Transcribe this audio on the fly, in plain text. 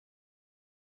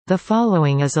The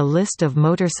following is a list of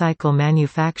motorcycle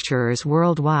manufacturers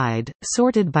worldwide,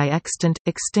 sorted by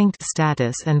extinct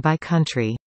status and by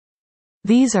country.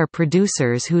 These are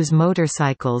producers whose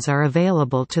motorcycles are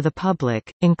available to the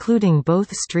public, including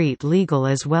both street legal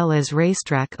as well as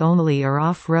racetrack-only or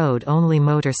off-road-only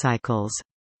motorcycles.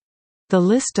 The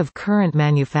list of current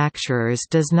manufacturers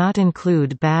does not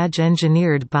include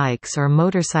badge-engineered bikes or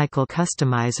motorcycle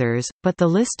customizers, but the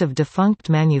list of defunct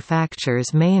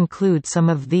manufacturers may include some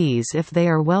of these if they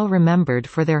are well remembered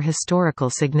for their historical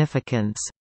significance.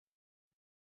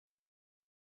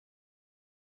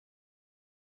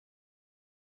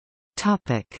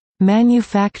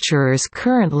 Manufacturers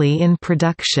currently in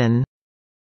production.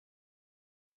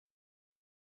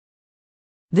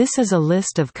 This is a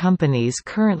list of companies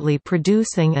currently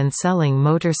producing and selling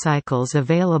motorcycles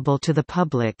available to the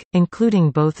public,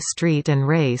 including both street and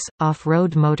race,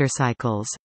 off-road motorcycles.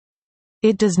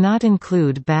 It does not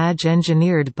include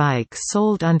badge-engineered bikes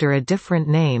sold under a different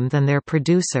name than their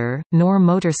producer, nor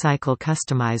motorcycle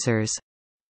customizers.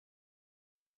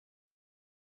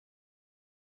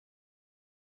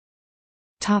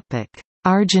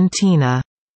 Argentina.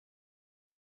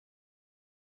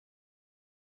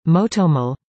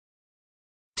 Motomol,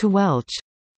 Tuwelch,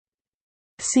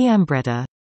 Ciambretta,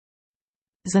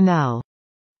 Zanel.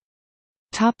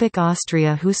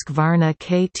 Austria Husqvarna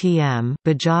KTM,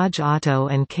 Bajaj Auto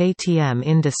and KTM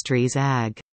Industries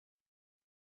AG.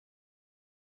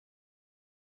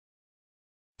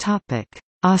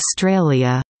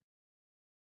 Australia.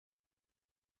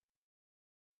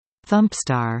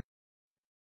 Thumpstar.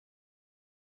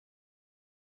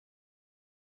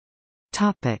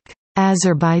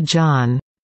 Azerbaijan.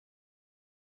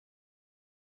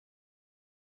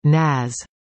 Naz.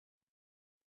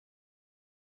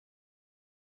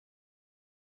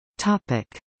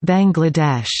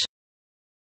 Bangladesh.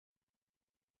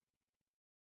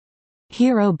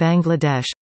 Hero Bangladesh,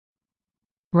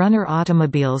 Runner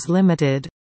Automobiles Limited,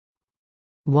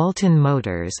 Walton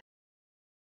Motors,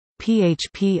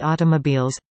 PHP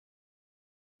Automobiles,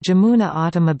 Jamuna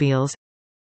Automobiles,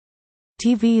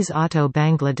 TVS Auto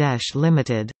Bangladesh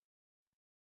Limited.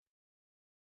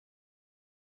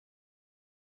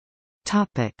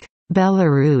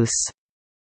 Belarus.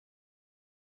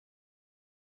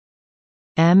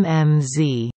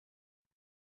 MMZ.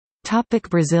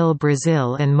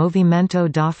 Brazil and Movimento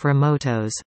das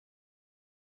Motos.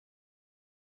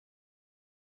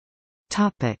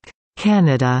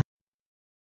 Canada.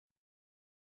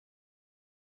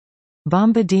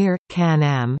 Bombardier,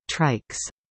 Can-Am, Trikes.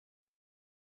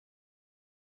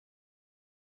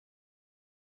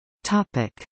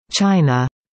 China.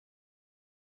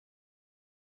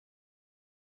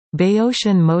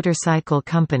 Baoshan Motorcycle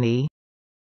Company,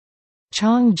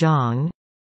 Chongjiang,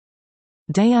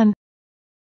 Daeun,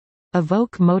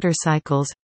 Evoque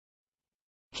Motorcycles,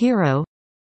 Hero,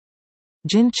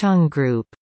 Jincheng Group,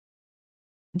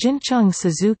 Jincheng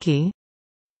Suzuki,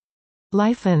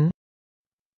 Lifan,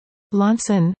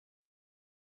 Lansan,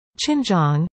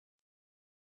 Xinjiang,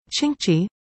 Qingqi,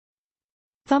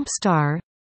 Thumpstar,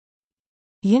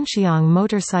 Yinxiang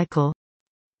Motorcycle,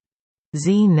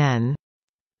 Z-Nen,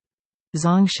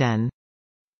 Zongshen.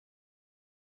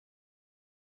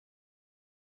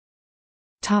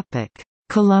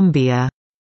 Colombia.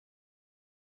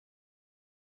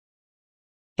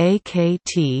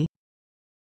 AKT,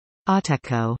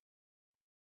 Ateco.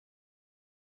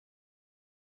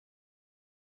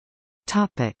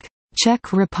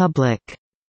 Czech Republic.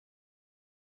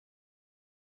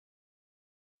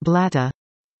 Blata,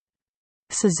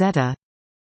 Sazetta,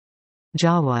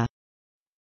 Jawa.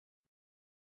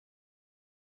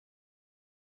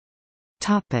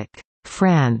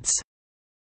 France.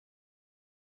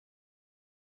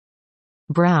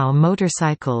 Brau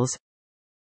Motorcycles,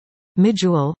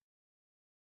 Mijuel,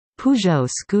 Peugeot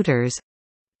Scooters,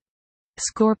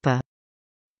 Scorpa,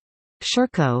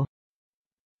 Sherco,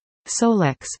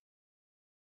 Solex,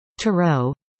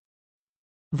 Turo,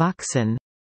 Vauxhall.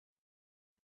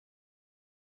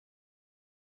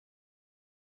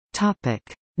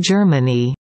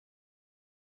 Germany.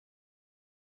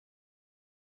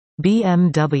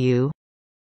 BMW,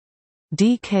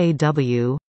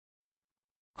 DKW,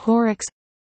 Horrocks,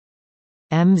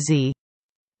 MZ,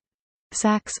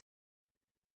 Sachs,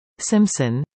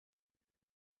 Simpson,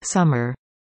 Summer.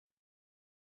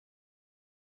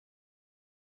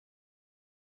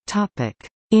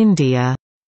 India.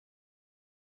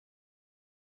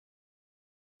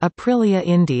 Aprilia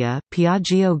India,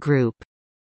 Piaggio Group,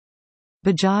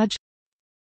 Bajaj,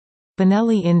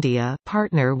 Benelli India,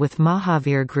 partner with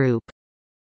Mahavir Group,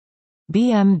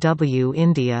 BMW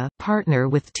India, partner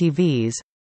with TVS,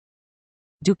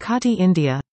 Ducati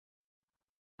India,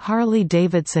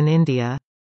 Harley-Davidson India,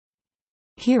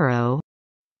 Hero,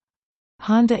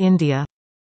 Honda India,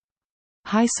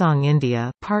 Hyosung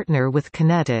India, partner with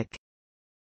Kinetic,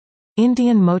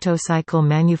 Indian Motorcycle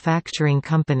Manufacturing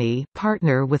Company,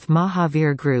 partner with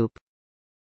Mahavir Group,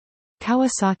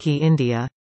 Kawasaki India,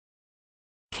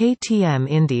 KTM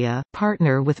India,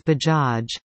 partner with Bajaj,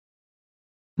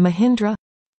 Mahindra,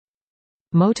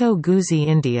 Moto Guzzi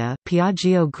India,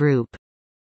 Piaggio Group,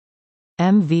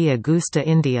 MV Agusta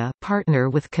India, partner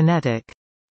with Kinetic,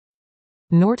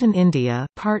 Norton India,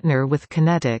 partner with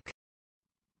Kinetic,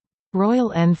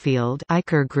 Royal Enfield,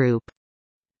 Eicher Group,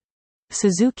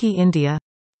 Suzuki India,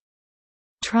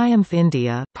 Triumph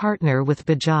India, partner with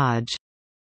Bajaj,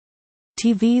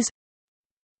 TVS,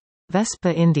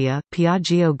 Vespa India,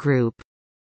 Piaggio Group,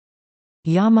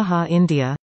 Yamaha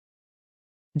India,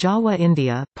 Jawa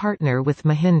India, partner with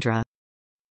Mahindra.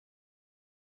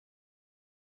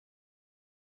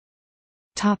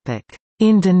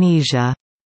 Indonesia,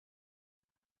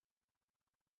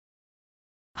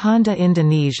 Honda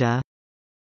Indonesia,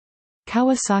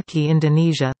 Kawasaki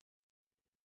Indonesia,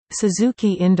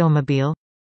 Suzuki Indomobile,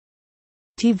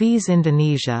 TVS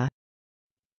Indonesia,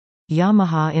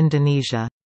 Yamaha Indonesia.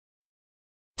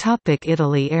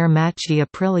 Italy Air Macchi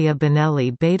Aprilia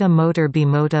Benelli Beta Motor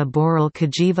Bimota Boral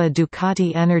Cagiva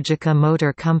Ducati Energica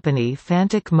Motor Company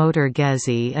Fantic Motor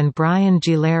Gezi and Brian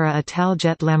Gilera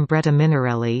Italjet Lambretta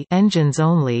Minerelli engines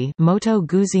only Moto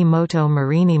Guzzi Moto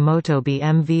Marini Moto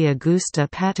BMW Agusta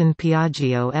Patin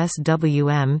Piaggio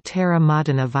SWM Terra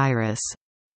Modena Virus.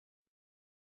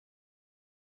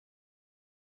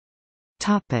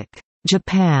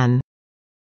 Japan,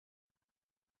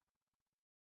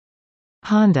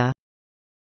 Honda,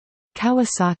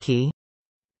 Kawasaki,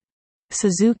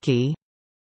 Suzuki,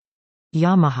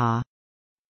 Yamaha.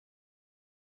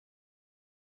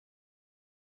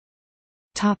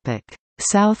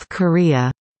 South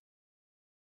Korea,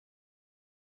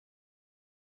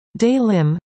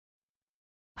 Daelim,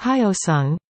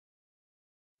 Hyosung,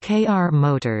 KR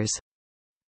Motors.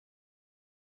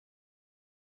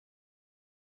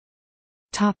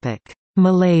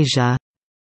 Malaysia,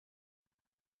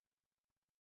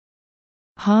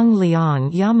 Hong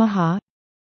Leong Yamaha,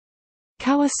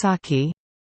 Kawasaki,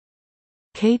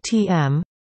 KTM,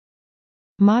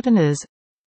 Modenas,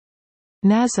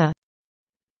 NASA,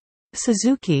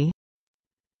 Suzuki,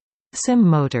 Sim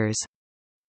Motors.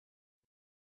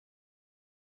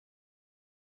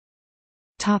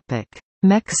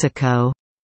 Mexico,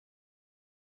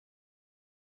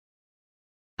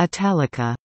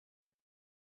 Italica.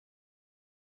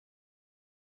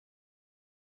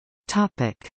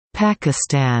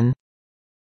 Pakistan,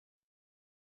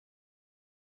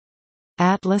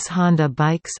 Atlas Honda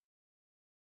Bikes,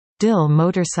 Dill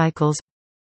Motorcycles,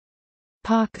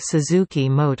 PAC Suzuki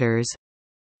Motors,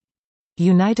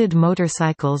 United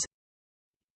Motorcycles,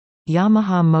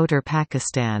 Yamaha Motor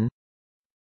Pakistan.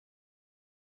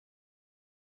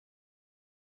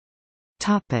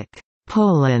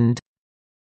 Poland,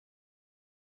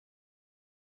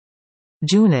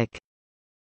 Junik,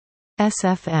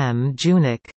 SFM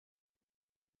Junik,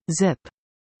 Zip.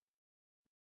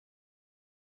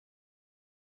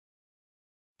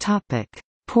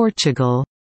 Portugal,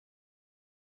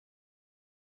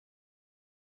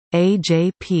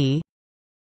 AJP,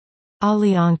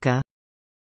 Alianca,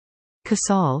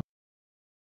 Casal,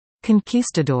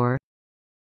 Conquistador,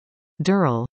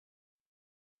 Durrell.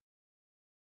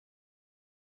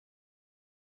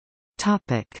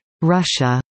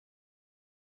 Russia,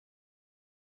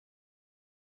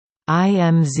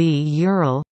 IMZ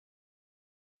Ural,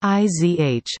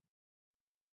 IZH,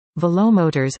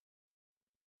 Velomotors,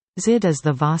 ZID as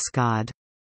the Voskhod.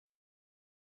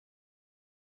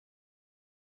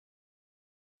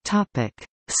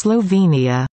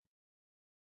 Slovenia,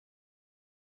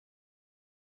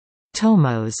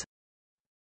 Tomos.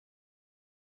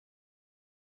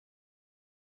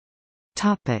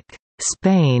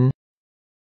 Spain,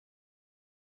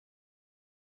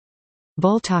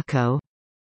 Bultaco,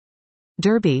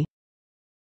 Derby,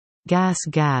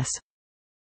 Gas,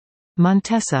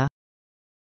 Montesa,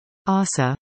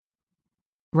 Asa,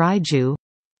 Raiju,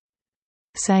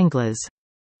 Sanglas.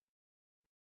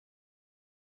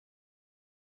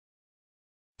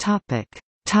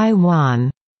 Taiwan,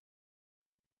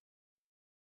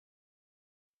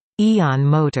 Eon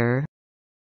Motor,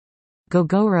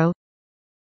 Gogoro,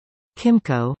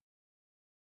 Kimco,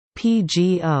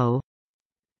 PGO,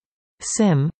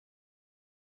 Sim,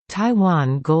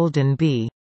 Taiwan Golden Bee.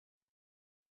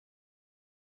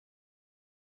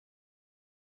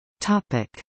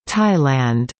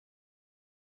 Thailand,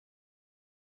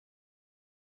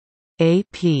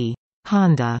 AP.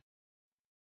 Honda.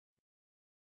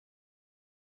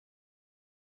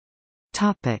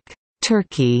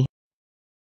 Turkey.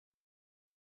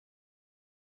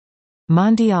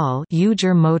 Mondial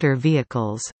Uger Motor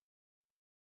Vehicles.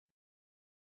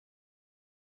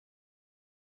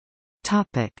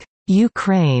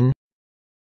 Ukraine.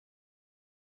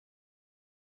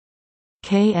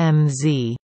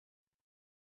 KMZ.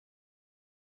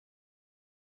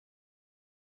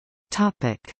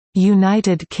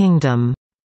 United Kingdom.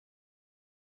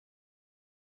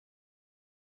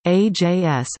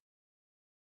 AJS.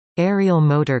 Ariel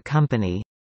Motor Company.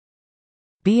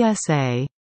 BSA.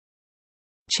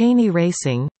 Cheney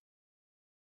Racing.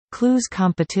 Clues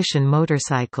Competition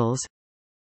Motorcycles.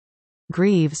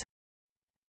 Greaves.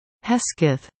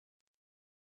 Hesketh.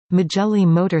 Magelli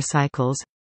Motorcycles.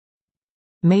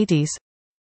 Métis.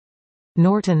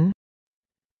 Norton.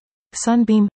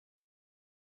 Sunbeam.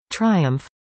 Triumph.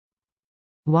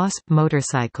 Wasp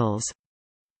Motorcycles.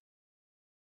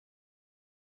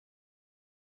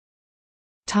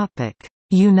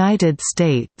 United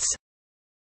States.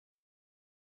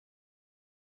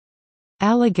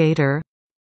 Alligator.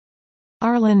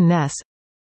 Arlen Ness.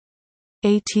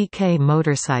 ATK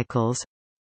Motorcycles.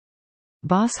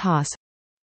 Boss Haas.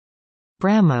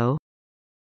 Bramo.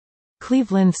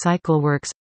 Cleveland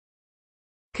Cycleworks.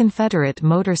 Confederate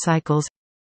Motorcycles.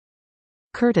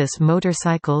 Curtis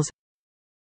Motorcycles.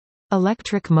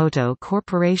 Electric Moto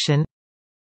Corporation.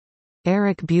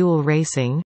 Eric Buell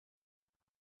Racing.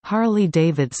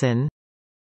 Harley-Davidson.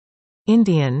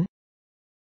 Indian.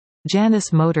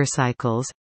 Janus Motorcycles.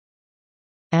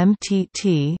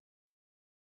 MTT.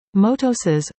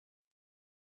 Motoses.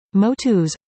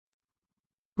 Motus.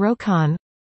 Rokon.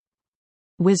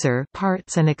 Whizzer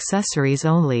parts and accessories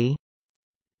only.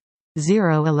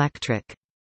 Zero Electric.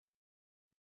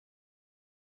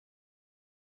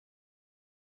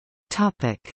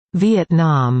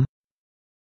 Vietnam.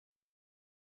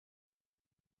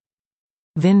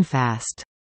 VinFast.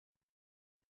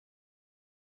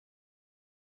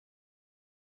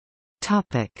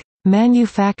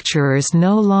 Manufacturers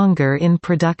no longer in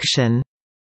production.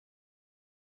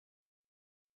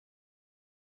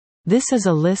 This is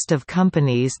a list of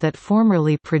companies that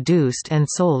formerly produced and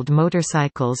sold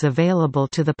motorcycles available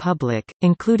to the public,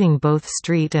 including both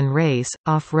street and race,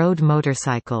 off-road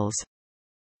motorcycles.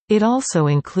 It also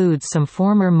includes some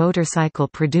former motorcycle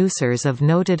producers of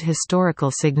noted historical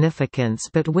significance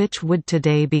but which would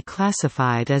today be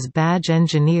classified as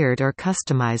badge-engineered or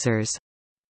customizers.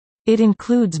 It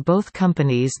includes both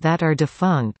companies that are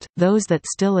defunct, those that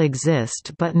still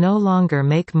exist but no longer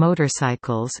make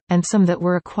motorcycles, and some that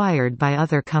were acquired by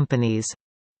other companies.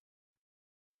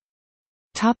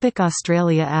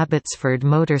 Australia. Abbotsford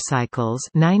Motorcycles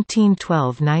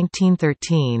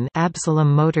 1912–1913,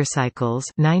 Absalom Motorcycles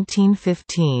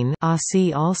 1915,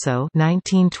 Aussie also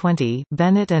 1920,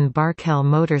 Bennett and Barkell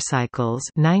Motorcycles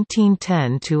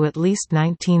 1910 to at least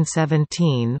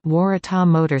 1917, Waratah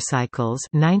Motorcycles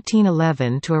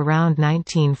 1911 to around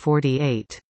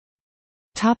 1948.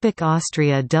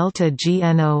 Austria. Delta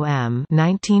GNOM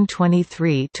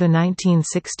 1923 to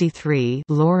 1963,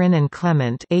 Lauren and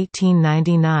Clement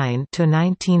 1899 to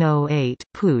 1908,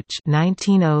 Puch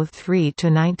 1903 to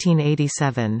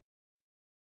 1987.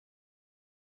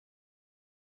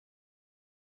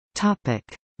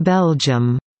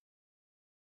 Belgium.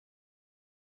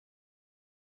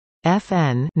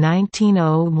 FN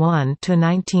 1901 to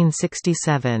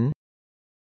 1967,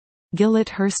 Gillett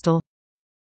Herstal.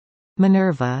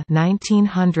 Minerva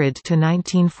 1900 to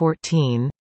 1914,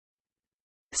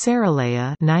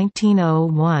 Saralea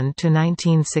 1901 to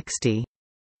 1960.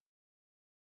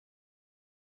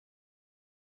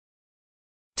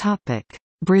 Topic: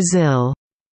 Brazil.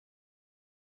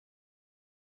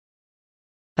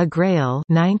 Agrail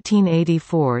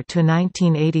 1984 to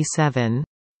 1987,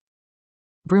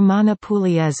 Brumana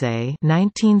Pugliese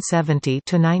 1970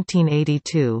 to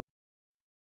 1982.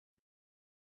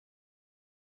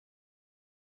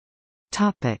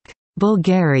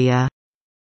 Bulgaria.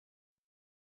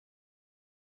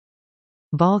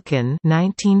 Balkan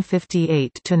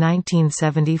 1958 to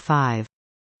 1975.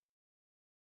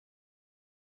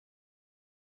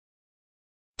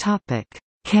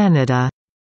 Canada.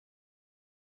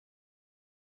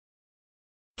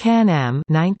 Can-Am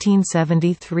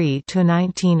 1973 to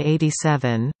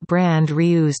 1987, brand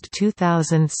reused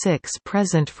 2006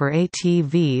 present for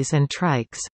ATVs and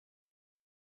trikes.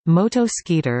 Moto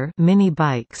Skeeter mini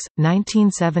bikes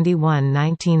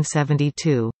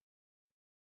 1971–1972.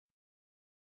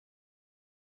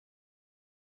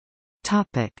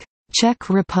 Czech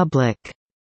Republic.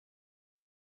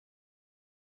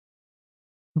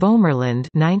 Bomerland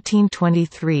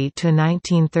 1923 to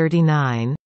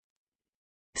 1939,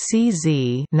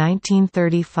 CZ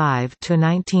 1935 to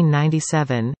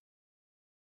 1997,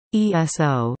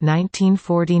 ESO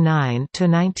 1949 to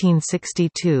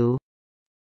 1962,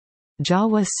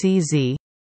 Jawa CZ,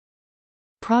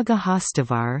 Praga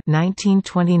Hostivar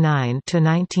 1929 to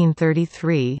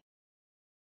 1933,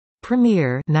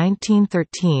 Premier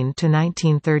 1913 to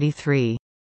 1933.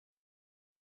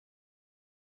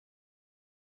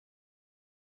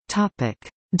 Topic: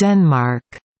 Denmark.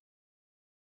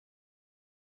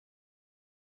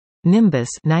 Nimbus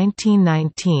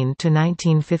 1919 to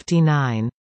 1959.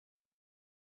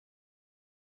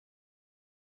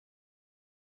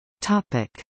 Topic: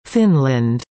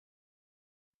 Finland.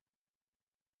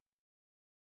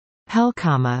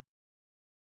 Helkama,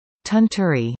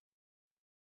 Tunturi.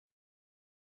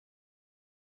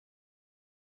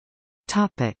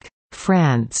 Topic: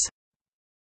 France.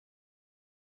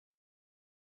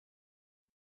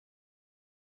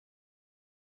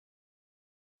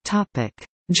 Topic: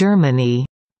 Germany.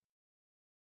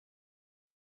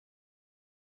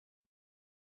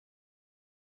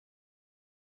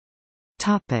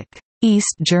 Topic: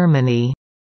 East Germany.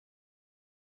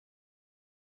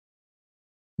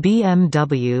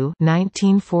 BMW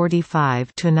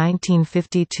 1945 to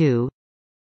 1952,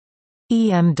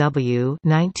 EMW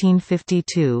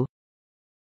 1952,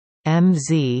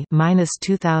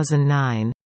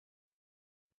 MZ-2009.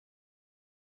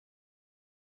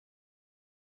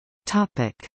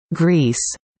 Topic: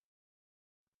 Greece.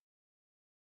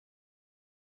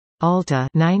 Alta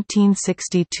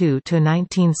 1962 to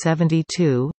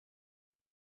 1972,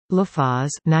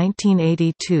 Lafosse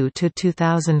 1982 to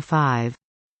 2005,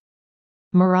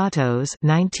 Muratos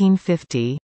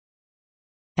 1950,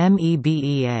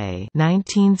 MEBEA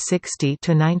 1960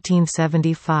 to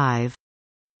 1975,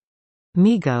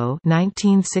 Migo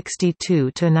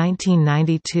 1962 to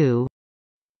 1992,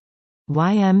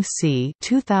 YMC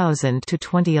 2000 to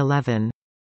 2011.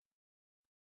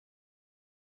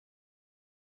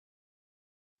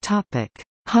 Topic: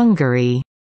 Hungary.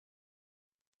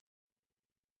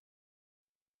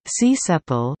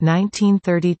 Csepel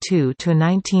 1932 to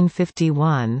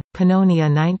 1951,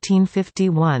 Pannonia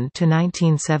 1951 to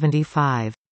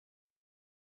 1975.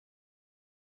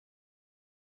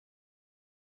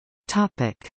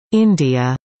 Topic: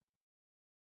 India.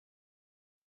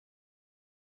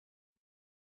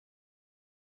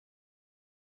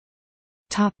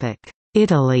 Topic: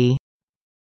 Italy.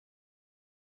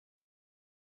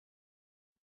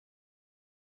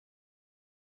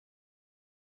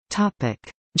 Topic: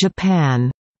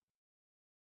 Japan.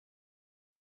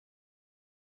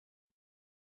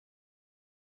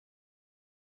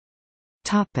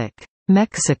 Topic: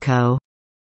 Mexico.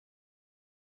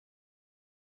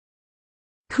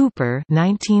 Cooper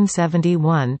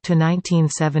 1971 to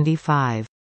 1975.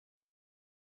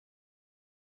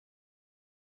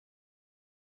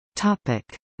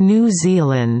 Topic: New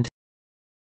Zealand.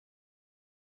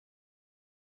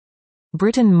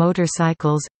 Britain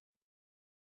Motorcycles,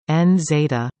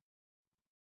 NZ,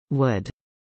 Wood.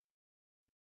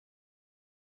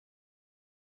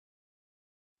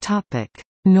 Topic: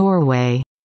 Norway.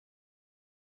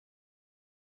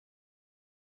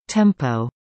 Tempo.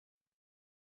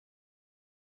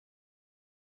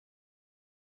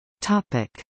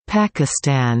 Topic: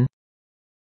 Pakistan.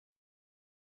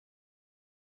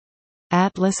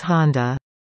 Atlas Honda,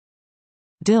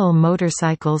 Dill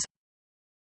Motorcycles,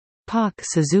 POC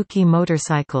Suzuki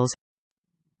Motorcycles,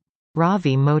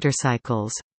 Ravi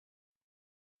Motorcycles.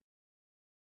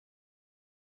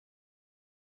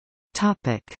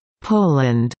 Topic: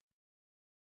 Poland.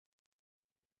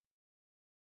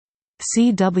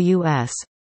 CWS,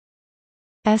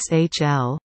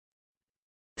 SHL,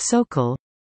 Sokol,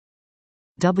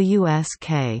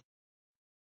 WSK.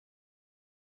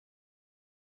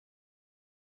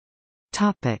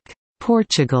 Topic: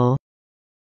 Portugal.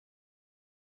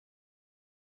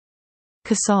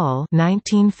 Casal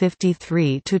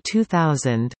 1953 to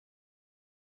 2000,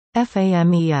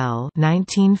 FAMEL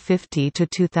 1950 to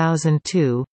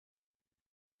 2002,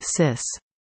 CIS.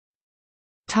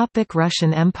 Topic: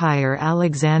 Russian Empire.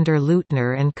 Alexander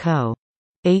Leutner and Co.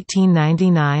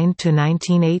 1899 to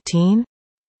 1918.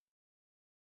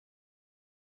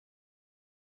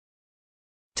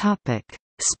 Topic: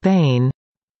 Spain.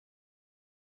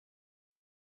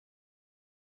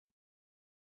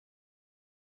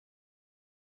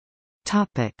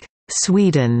 Topic: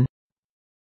 Sweden.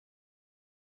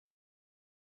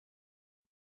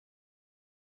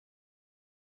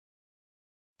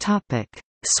 Topic: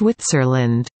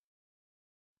 Switzerland.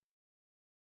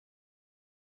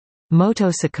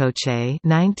 Motociclette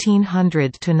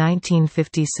 1900 to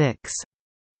 1956.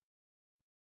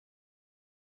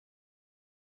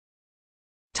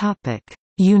 Topic: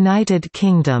 United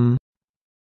Kingdom.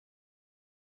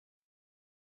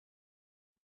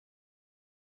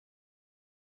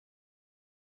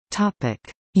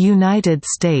 Topic: United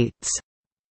States.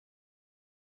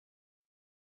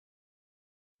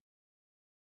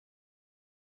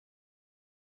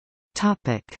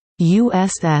 Topic: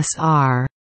 USSR.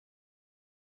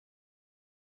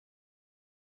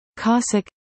 Cossack,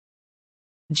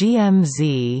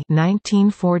 GMZ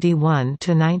 1941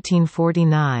 to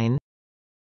 1949,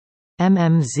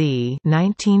 MMZ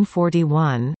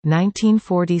 1941,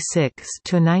 1946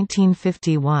 to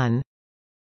 1951,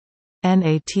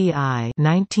 NATI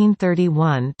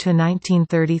 1931 to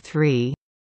 1933,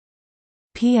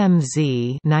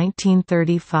 PMZ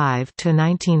 1935 to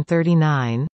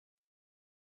 1939,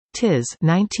 TIS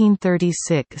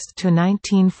 1936 to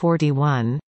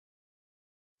 1941,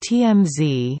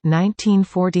 TMZ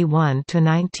 1941 to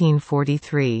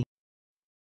 1943.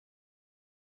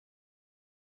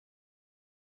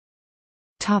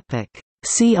 Topic: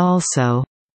 See also.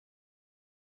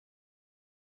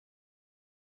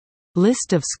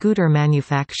 List of scooter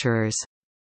manufacturers.